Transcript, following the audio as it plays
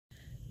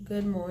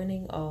Good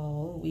morning,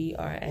 all. We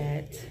are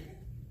at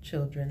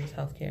Children's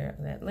Healthcare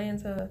of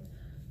Atlanta.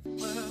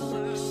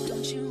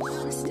 Don't you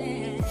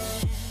understand?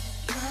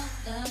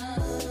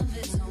 Love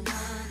is a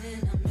one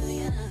in a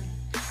million.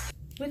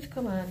 With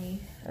Kimani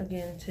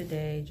again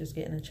today, just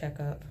getting a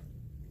checkup.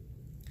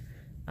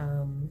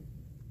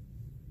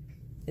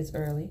 It's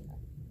early.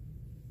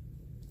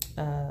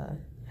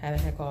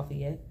 Haven't had coffee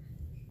yet.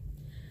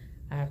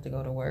 I have to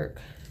go to work,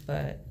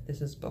 but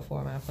this is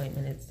before my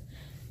appointment. It's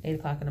 8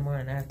 o'clock in the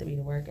morning. I have to be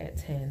to work at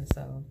 10.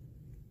 So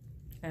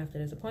after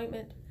this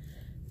appointment,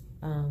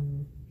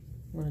 I'm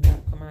gonna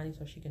drop Kimani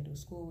so she can do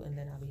school, and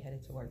then I'll be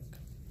headed to work.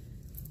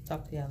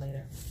 Talk to y'all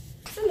later.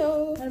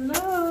 Hello.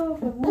 Hello.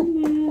 Good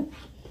morning.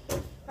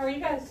 How are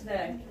you guys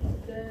today?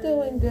 Good.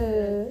 Doing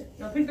good.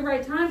 Y'all picked the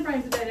right time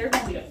frame today. There's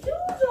gonna be a huge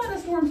lot of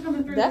storms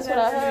coming through. That's what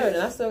I heard,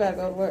 and I still gotta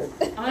go to work.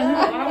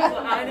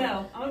 I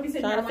know. I'm gonna be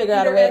sitting trying here to figure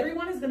like, out a either way.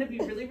 everyone is gonna be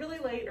really, really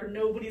late, or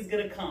nobody's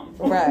gonna come.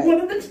 Right. One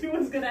of the two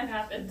is gonna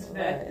happen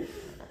today. Right.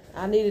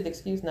 I needed an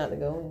excuse not to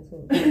go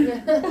in too.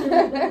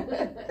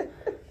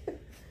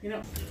 You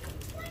know.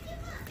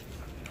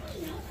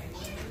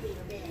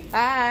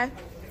 Hi.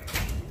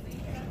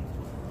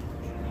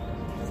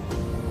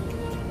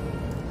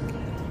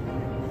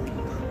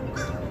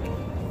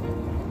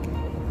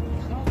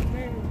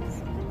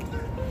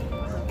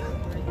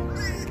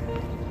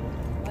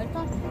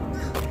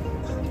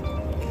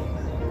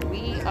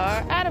 We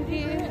are out of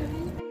here.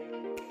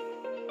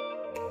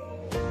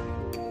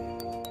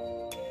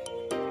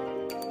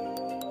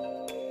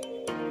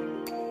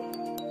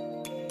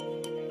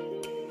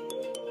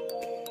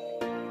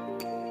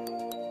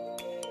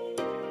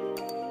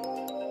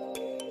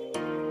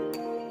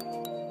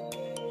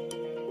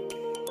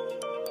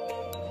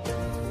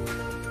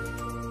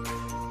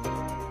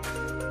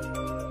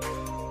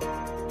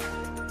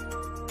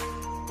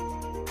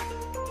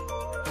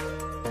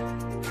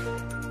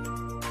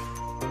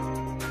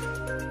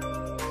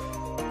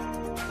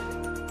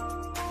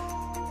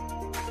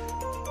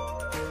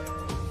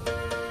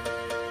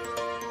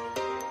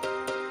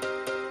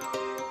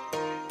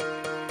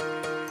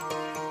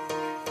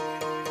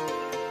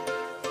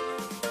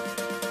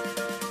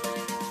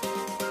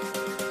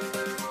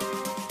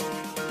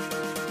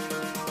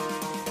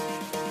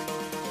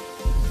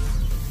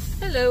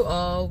 Hello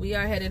all, we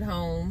are headed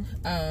home.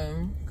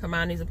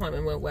 Kimani's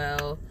appointment went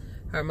well.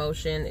 Her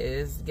motion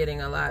is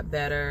getting a lot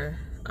better.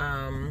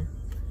 And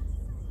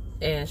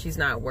she's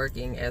not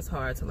working as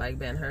hard to like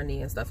bend her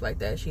knee and stuff like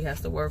that. She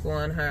has to work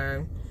on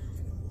her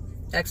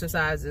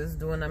exercises,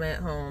 doing them at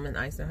home and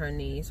icing her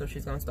knee. So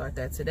she's gonna start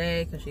that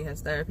today because she has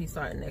therapy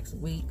starting next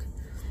week.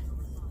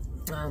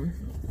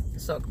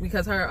 So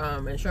because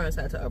her insurance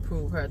had to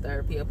approve her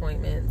therapy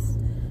appointments,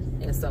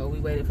 and so we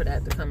waited for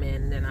that to come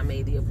in, and then I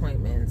made the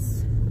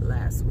appointments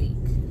last week.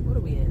 What are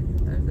we in?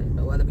 Thursday?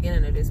 Oh, well, the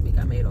beginning of this week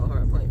I made all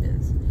her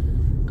appointments.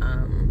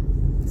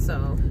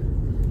 So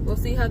we'll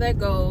see how that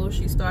goes.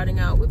 She's starting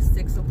out with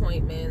 6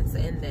 appointments,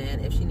 and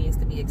then if she needs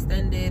to be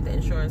extended, the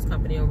insurance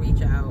company will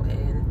reach out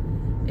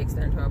and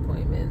extend her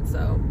appointment.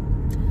 So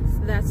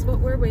that's what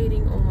we're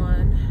waiting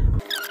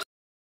on.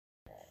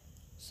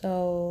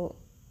 So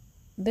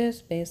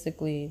this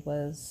basically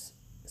was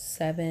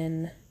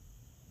 7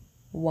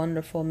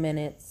 wonderful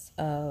minutes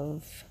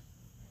of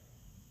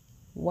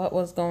what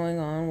was going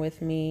on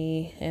with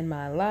me in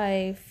my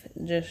life,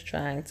 just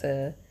trying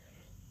to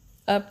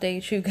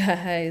update you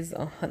guys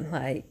on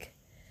like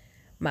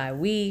my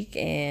week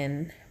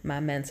and my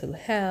mental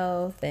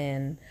health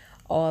and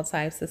all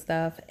types of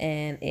stuff,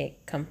 and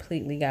it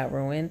completely got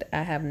ruined.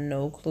 I have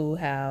no clue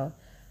how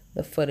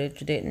the footage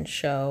didn't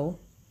show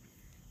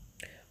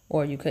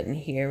or you couldn't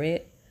hear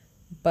it,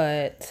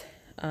 but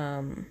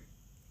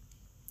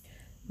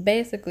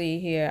basically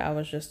here I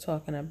was just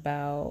talking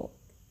about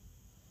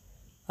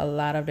a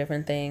lot of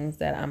different things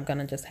that I'm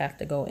gonna just have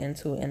to go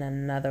into in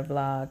another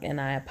vlog, and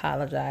I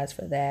apologize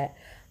for that,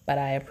 but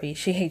I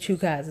appreciate you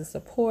guys'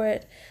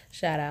 support.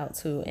 Shout out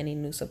to any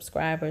new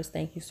subscribers.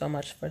 Thank you so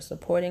much for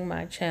supporting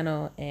my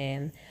channel,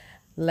 and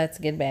let's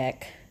get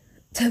back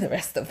to the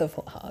rest of the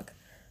vlog.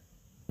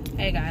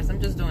 Hey guys, I'm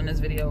just doing this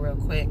video real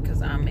quick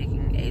because I'm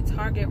making a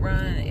Target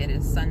run. It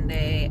is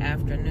Sunday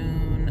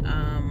afternoon.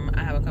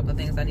 I have a couple of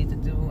things I need to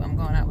do. I'm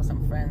going out with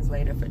some friends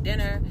later for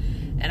dinner,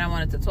 and I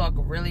wanted to talk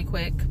really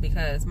quick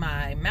because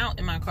my mount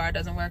in my car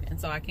doesn't work, and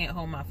so I can't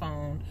hold my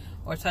phone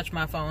or touch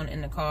my phone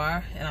in the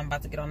car, and I'm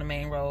about to get on the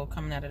main road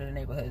coming out of the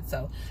neighborhood.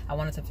 So I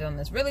wanted to film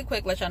this really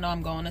quick, let y'all know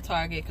I'm going to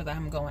Target because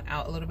I'm going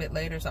out a little bit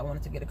later, so I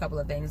wanted to get a couple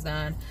of things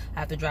done. I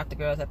have to drop the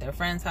girls at their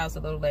friend's house a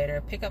little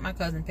later, pick up my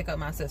cousin, pick up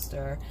my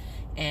sister,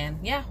 and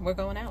yeah, we're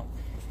going out.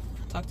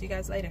 Talk to you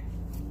guys later.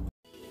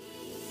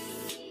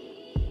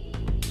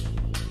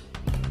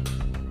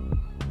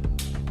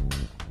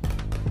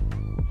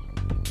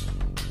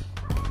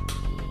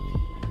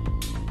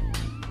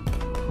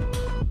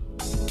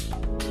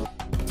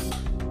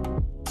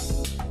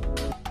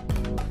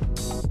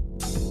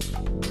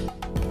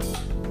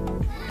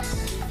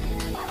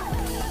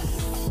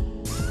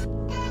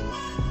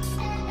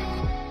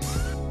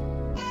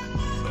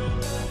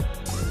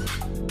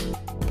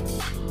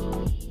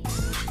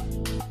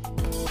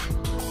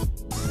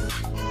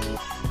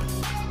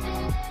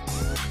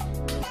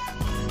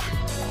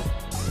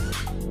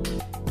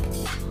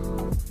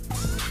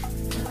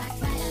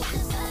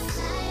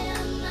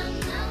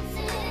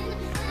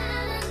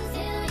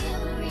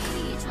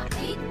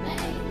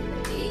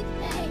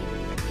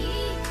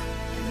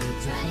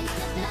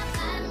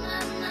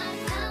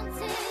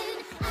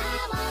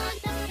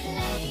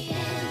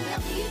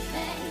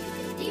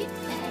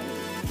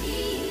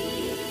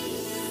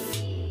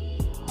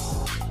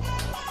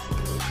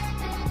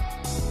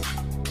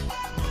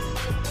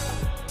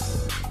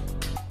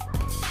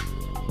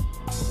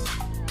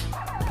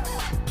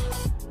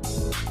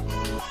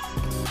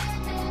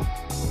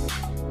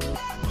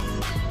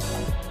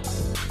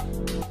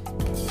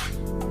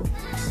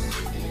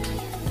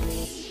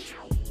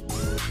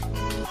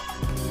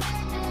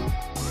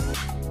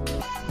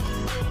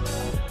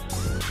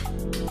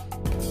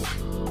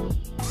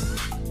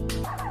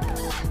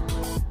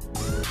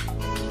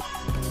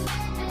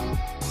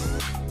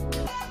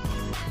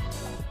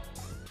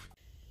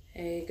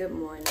 good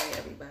morning,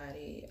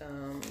 everybody.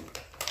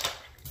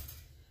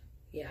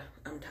 Yeah,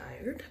 I'm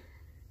tired.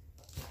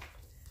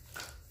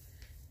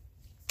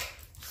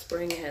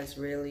 Spring has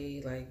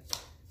really like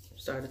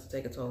started to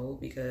take a toll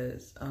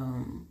because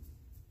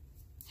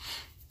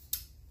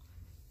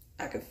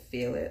I could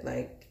feel it,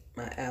 like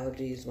my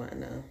allergies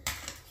wanting to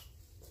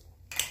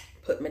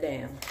put me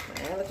down. My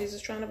allergies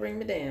is trying to bring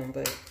me down,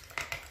 but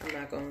I'm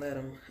not gonna let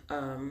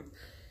them.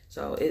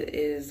 So it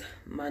is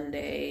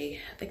Monday,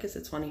 I think it's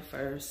the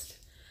 21st.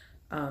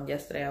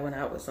 Yesterday I went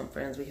out with some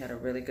friends. We had a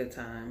really good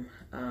time.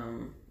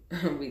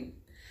 We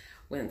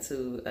went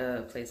to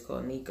a place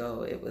called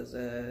Nico. It was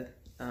a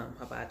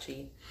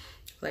hibachi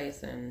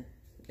place and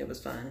it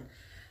was fun.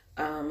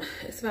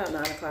 It's about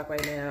 9 o'clock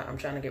right now. I'm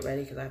trying to get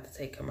ready because I have to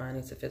take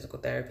Kimani to physical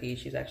therapy.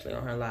 She's actually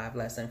on her live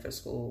lesson for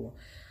school.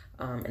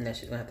 And then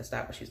she's gonna have to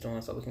stop what she's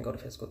doing so we can go to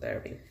physical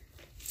therapy.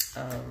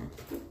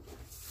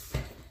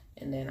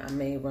 And then I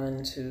may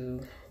run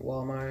to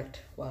Walmart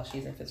while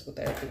she's in physical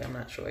therapy. I'm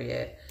not sure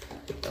yet.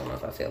 Don't know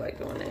if I feel like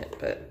doing that,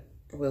 but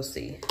we'll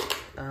see.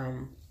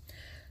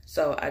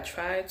 So I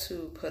tried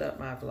to put up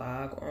my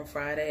vlog on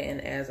Friday, and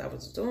as I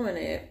was doing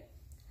it,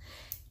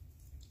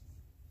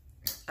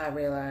 I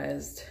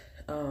realized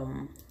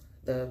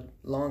the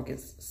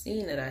longest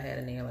scene that I had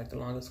in there, like the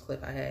longest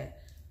clip I had,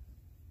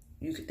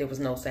 there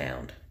was no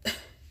sound.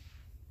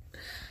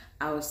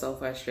 I was so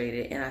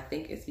frustrated, and I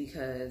think it's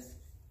because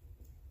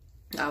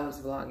I was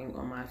vlogging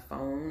on my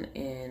phone,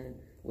 and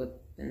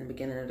in the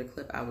beginning of the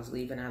clip, I was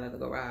leaving out of the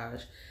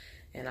garage,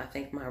 and I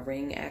think my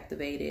ring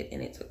activated,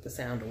 and it took the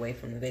sound away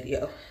from the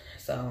video.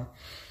 So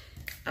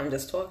I'm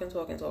just talking,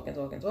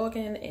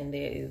 and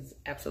there is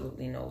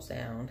absolutely no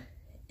sound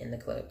in the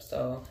clip.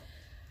 So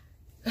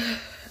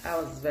I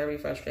was very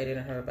frustrated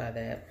and hurt by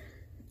that.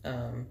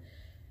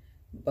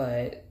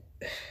 But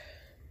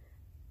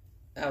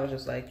I was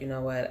just like, you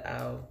know what?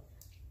 I'll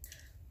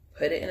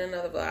put it in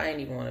another vlog. I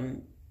didn't even want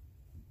to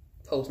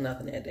post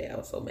nothing that day. I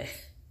was so mad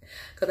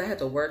because I had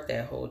to work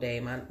that whole day.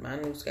 My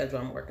new schedule,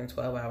 I'm working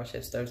 12-hour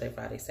shifts Thursday,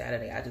 Friday,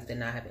 Saturday. I just did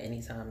not have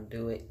any time to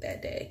do it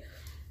that day.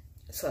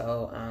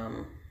 So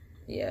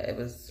yeah, it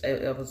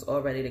was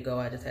all ready to go.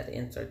 I just had to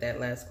insert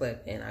that last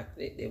clip, and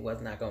it was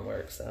not gonna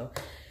work. So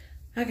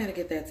I gotta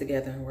get that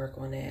together and work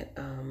on that.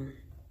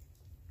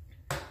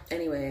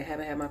 Anyway, I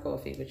haven't had my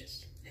coffee, which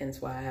is hence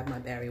why I have my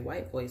Barry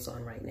White voice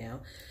on right now.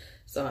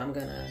 So I'm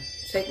gonna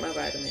take my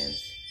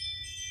vitamins.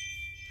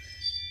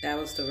 That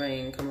was the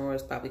ring.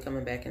 Kimora's probably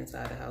coming back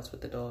inside the house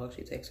with the dog.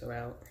 She takes her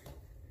out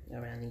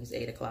around these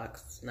 8 o'clock,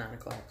 9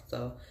 o'clock.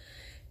 So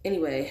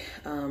anyway,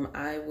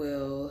 I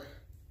will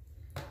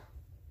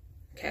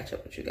catch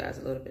up with you guys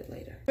a little bit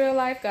later. Real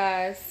life,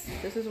 guys.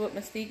 This is what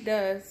Mystique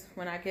does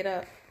when I get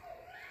up.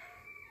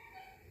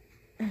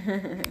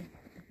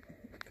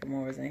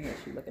 Kimora's in here.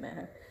 She looking at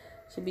her.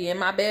 She be in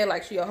my bed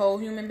like she a whole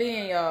human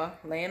being, y'all.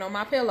 Laying on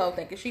my pillow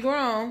thinking she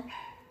grown.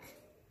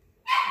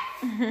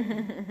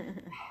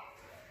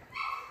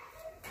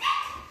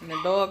 And the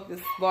dog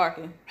is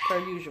barking, per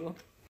usual.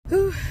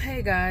 Whew.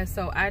 Hey guys,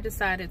 so I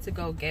decided to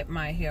go get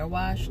my hair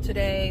washed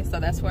today.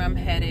 So that's where I'm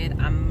headed.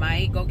 I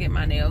might go get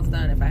my nails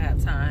done if I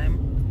have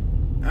time.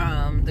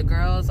 The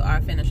girls are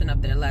finishing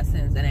up their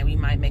lessons, and then we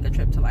might make a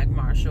trip to like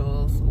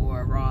Marshall's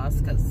or Ross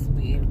because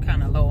we're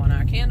kind of low on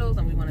our candles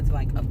and we wanted to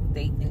like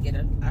update and get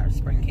our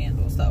spring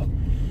candles. So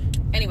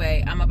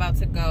anyway, I'm about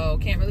to go.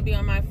 Can't really be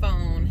on my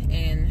phone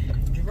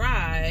and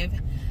drive.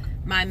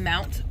 My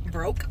mount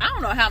broke. I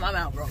don't know how my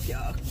mount broke,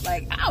 y'all.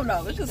 Like, I don't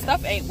know. It's just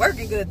stuff ain't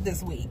working good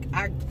this week.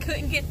 I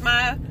couldn't get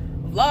my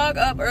vlog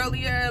up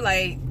earlier.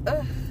 Like,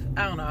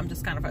 I don't know. I'm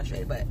just kind of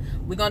frustrated, but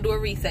we're going to do a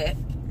reset.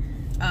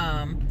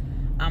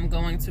 I'm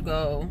going to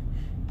go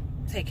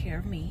take care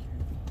of me.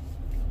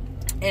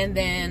 And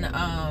then,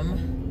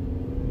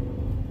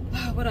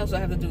 what else do I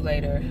have to do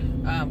later?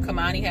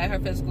 Kimani had her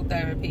physical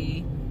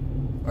therapy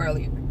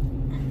earlier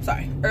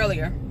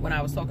when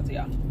I was talking to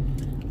y'all.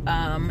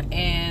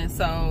 And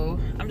so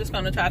I'm just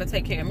gonna try to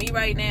take care of me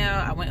right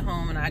now. I went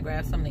home and I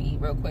grabbed something to eat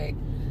real quick.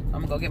 I'm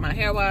gonna go get my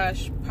hair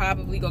washed,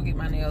 probably go get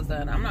my nails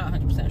done. I'm not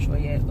 100% sure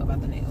yet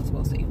about the nails.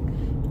 We'll see.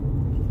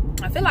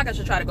 I feel like I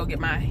should try to go get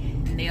my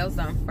nails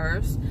done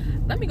first.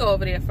 Let me go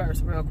over there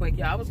first real quick,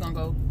 y'all. I was gonna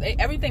go,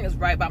 everything is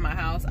right by my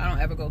house. I don't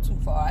ever go too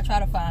far. I try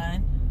to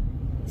find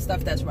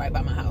stuff that's right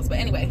by my house. But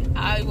anyway,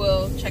 I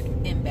will check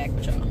in back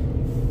with y'all.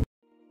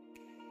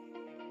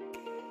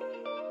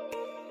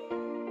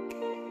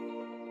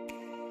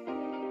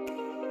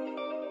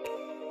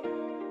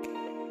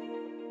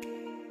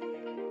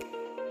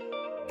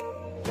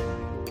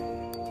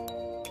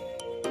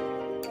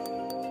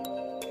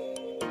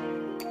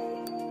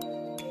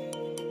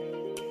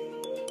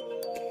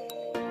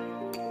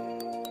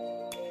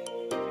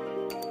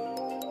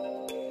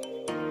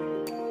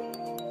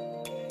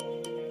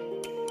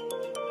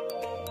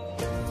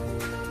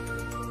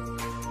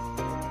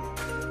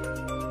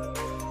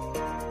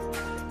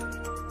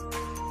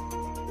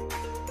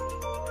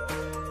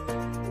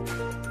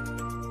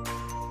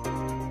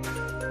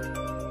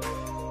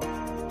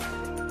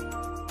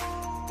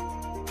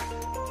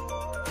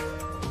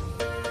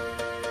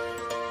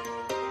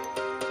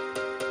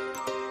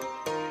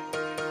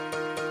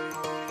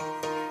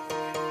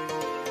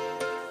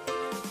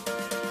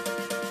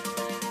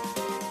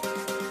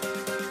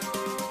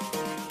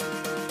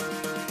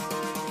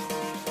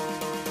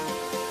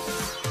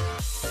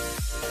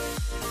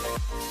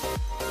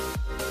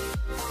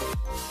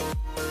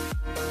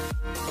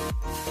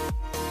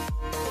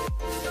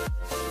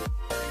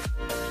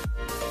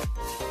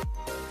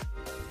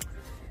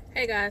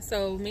 Hey guys,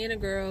 so me and the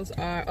girls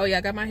are, oh yeah,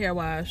 I got my hair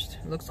washed.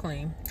 Looks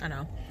clean, I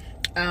know.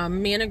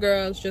 Me and the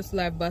girls just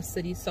left Bus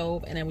City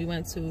Soap, and then we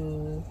went to,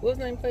 what was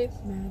the name of the place?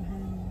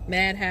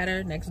 Mad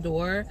Hatter next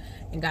door,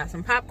 and got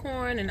some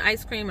popcorn and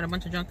ice cream and a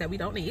bunch of junk that we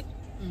don't need.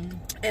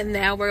 And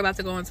now we're about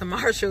to go into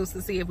Marshall's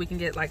to see if we can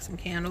get like some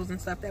candles and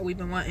stuff that we've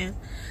been wanting.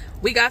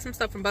 We got some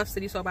stuff from Bus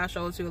City Soap. I'll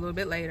show it to you a little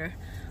bit later.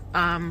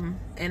 And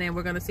then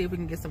we're gonna see if we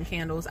can get some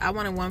candles. I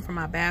wanted one for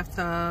my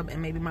bathtub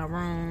and maybe my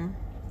room.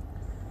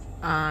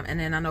 And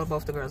then I know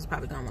both the girls are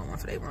probably gonna want one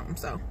for their room,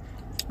 so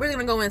we're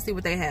gonna go in and see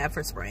what they have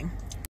for spring.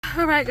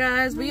 All right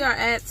guys, we are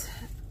at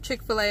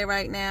Chick-fil-A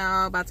right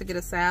now, about to get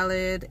a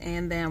salad,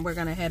 and then we're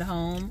gonna head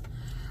home.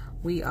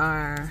 We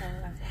are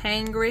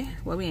hangry.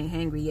 Well, we ain't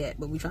hangry yet,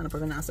 but we're trying to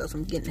prevent ourselves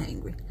from getting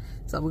hangry.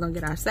 So we're gonna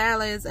get our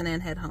salads and then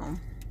head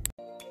home.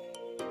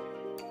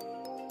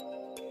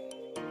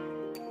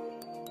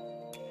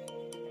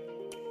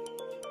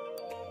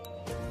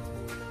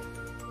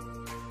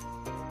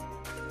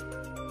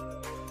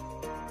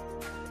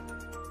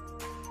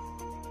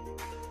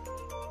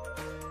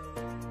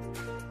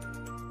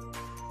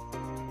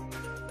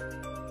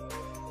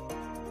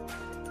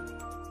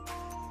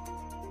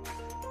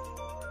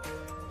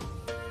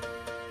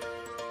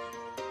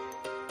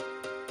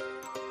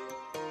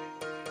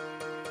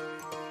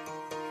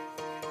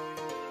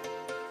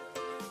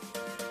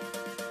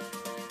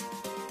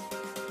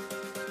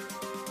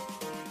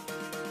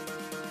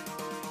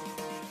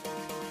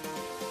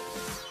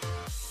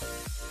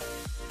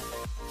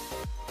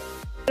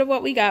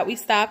 What we got, we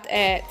stopped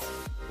at,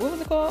 what was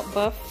it called?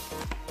 Buff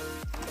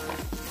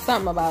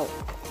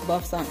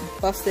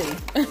City.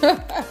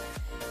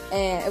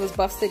 And it was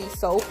Buff City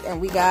Soap, and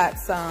we got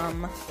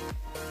some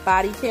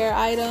body care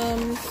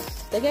items.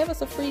 They gave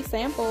us a free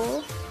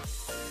sample,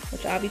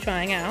 which I'll be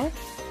trying out.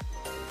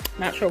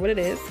 Not sure what it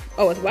is.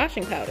 Oh, it's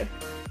washing powder.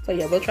 So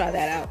yeah, we'll try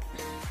that out.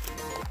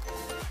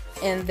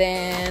 And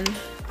then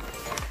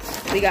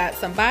we got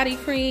some body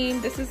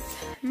cream. This is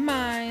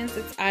mine.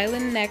 It's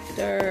Island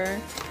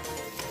Nectar.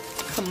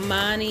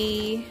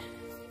 Kimani.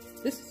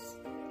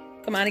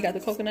 Kimani got the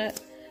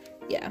coconut.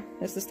 Yeah,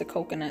 this is the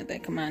coconut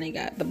that Kimani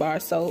got, the bar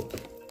soap.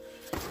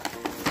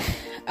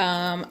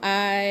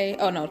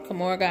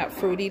 Kimora got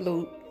Fruity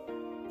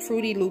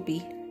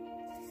Loopy.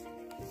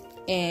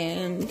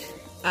 And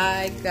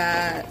I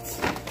got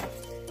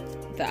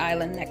the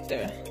Island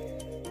Nectar.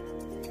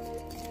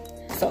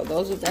 So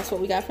that's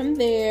what we got from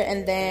there.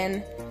 And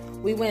then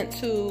we went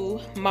to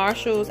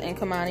Marshall's, and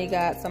Kimani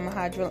got some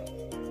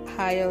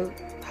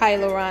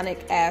hyaluronic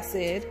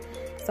acid,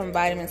 some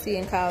vitamin C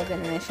and collagen,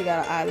 and then she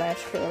got an eyelash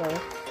filler.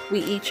 We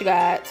each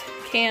got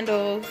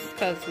candles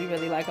because we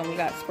really like them. We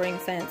got spring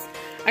scents.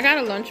 I got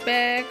a lunch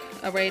bag,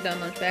 a Rae Dunn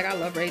lunch bag. I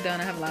love Rae Dunn.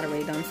 I have a lot of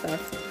Rae Dunn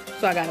stuff,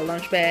 so I got a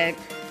lunch bag.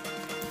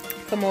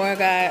 Kimora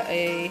got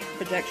a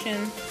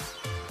projection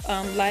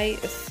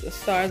light, a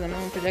stars and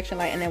moon projection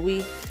light, and then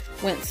we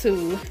went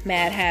to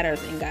Mad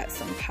Hatter's and got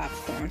some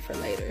popcorn for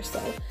later.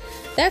 So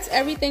that's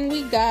everything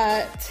we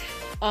got.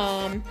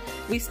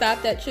 We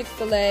stopped at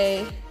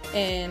Chick-fil-A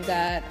and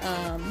got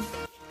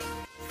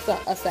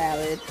a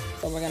salad,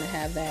 so we're gonna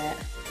have that.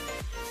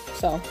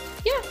 So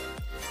yeah,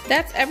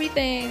 that's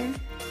everything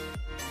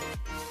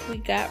we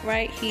got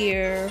right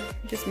here.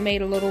 Just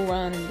made a little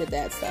run and did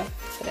that stuff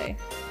today.